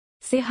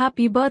say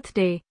happy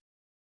birthday.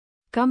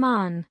 Come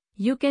on,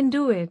 you can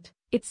do it.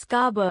 It's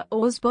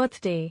Kaboro's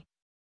birthday.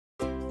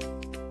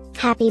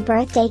 Happy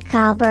birthday,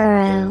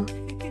 Kaboro.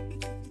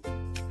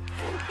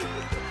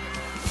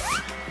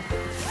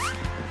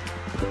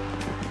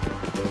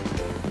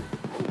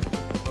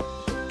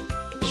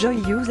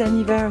 Joyeux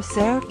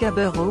anniversaire,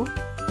 Kaboro.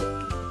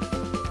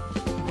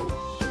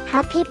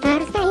 Happy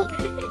birthday,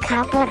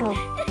 Kaboro.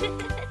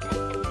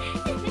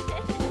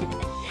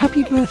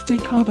 Happy birthday,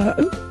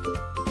 Kaboro.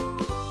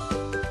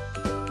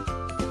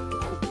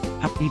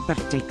 Happy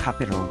birthday,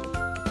 Kaboro.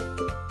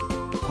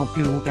 Hope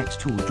you get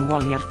to do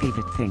all your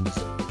favorite things.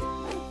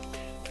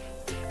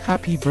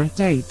 Happy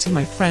birthday to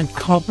my friend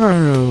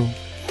Kaboro.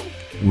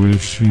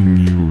 Wishing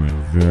you a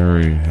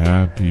very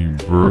happy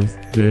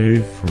birthday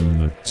from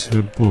the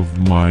tip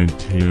of my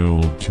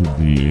tail to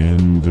the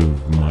end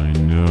of my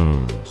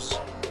nose.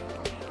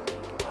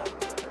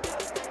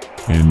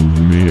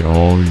 And may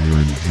all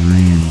your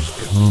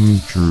dreams come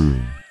true.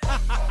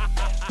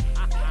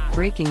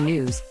 Breaking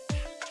news.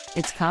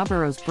 It's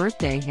Kaboro's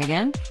birthday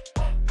again?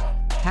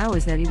 How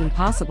is that even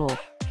possible?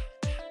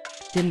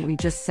 Didn't we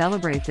just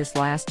celebrate this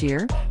last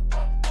year?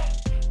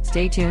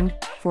 Stay tuned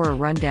for a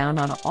rundown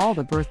on all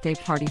the birthday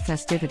party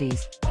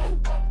festivities.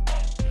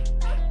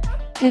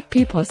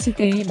 Happy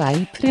birthday,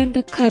 my friend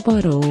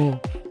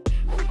Kaboro.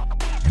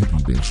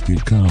 Happy birthday,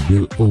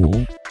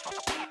 Kaboro.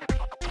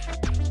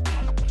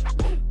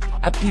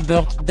 Happy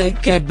birthday,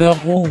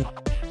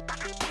 Kaboro.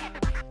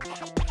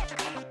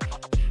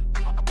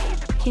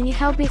 Can you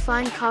help me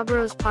find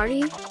Kaboro's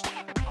party?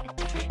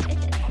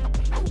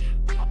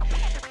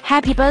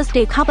 Happy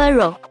birthday,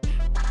 Kaboro.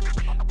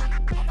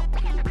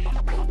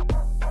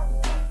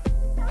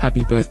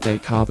 Happy birthday,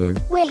 Kaboro.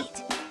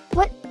 Wait,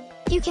 what?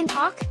 You can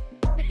talk?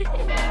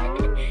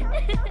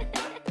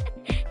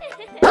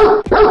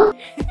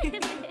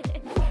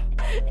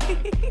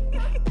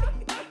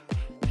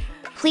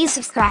 Please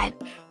subscribe,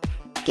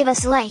 give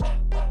us a like,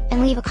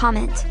 and leave a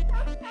comment.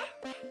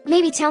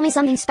 Maybe tell me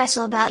something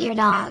special about your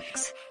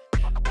dogs.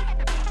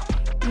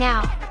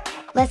 Now,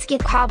 let's get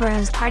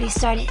Kaboro's party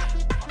started.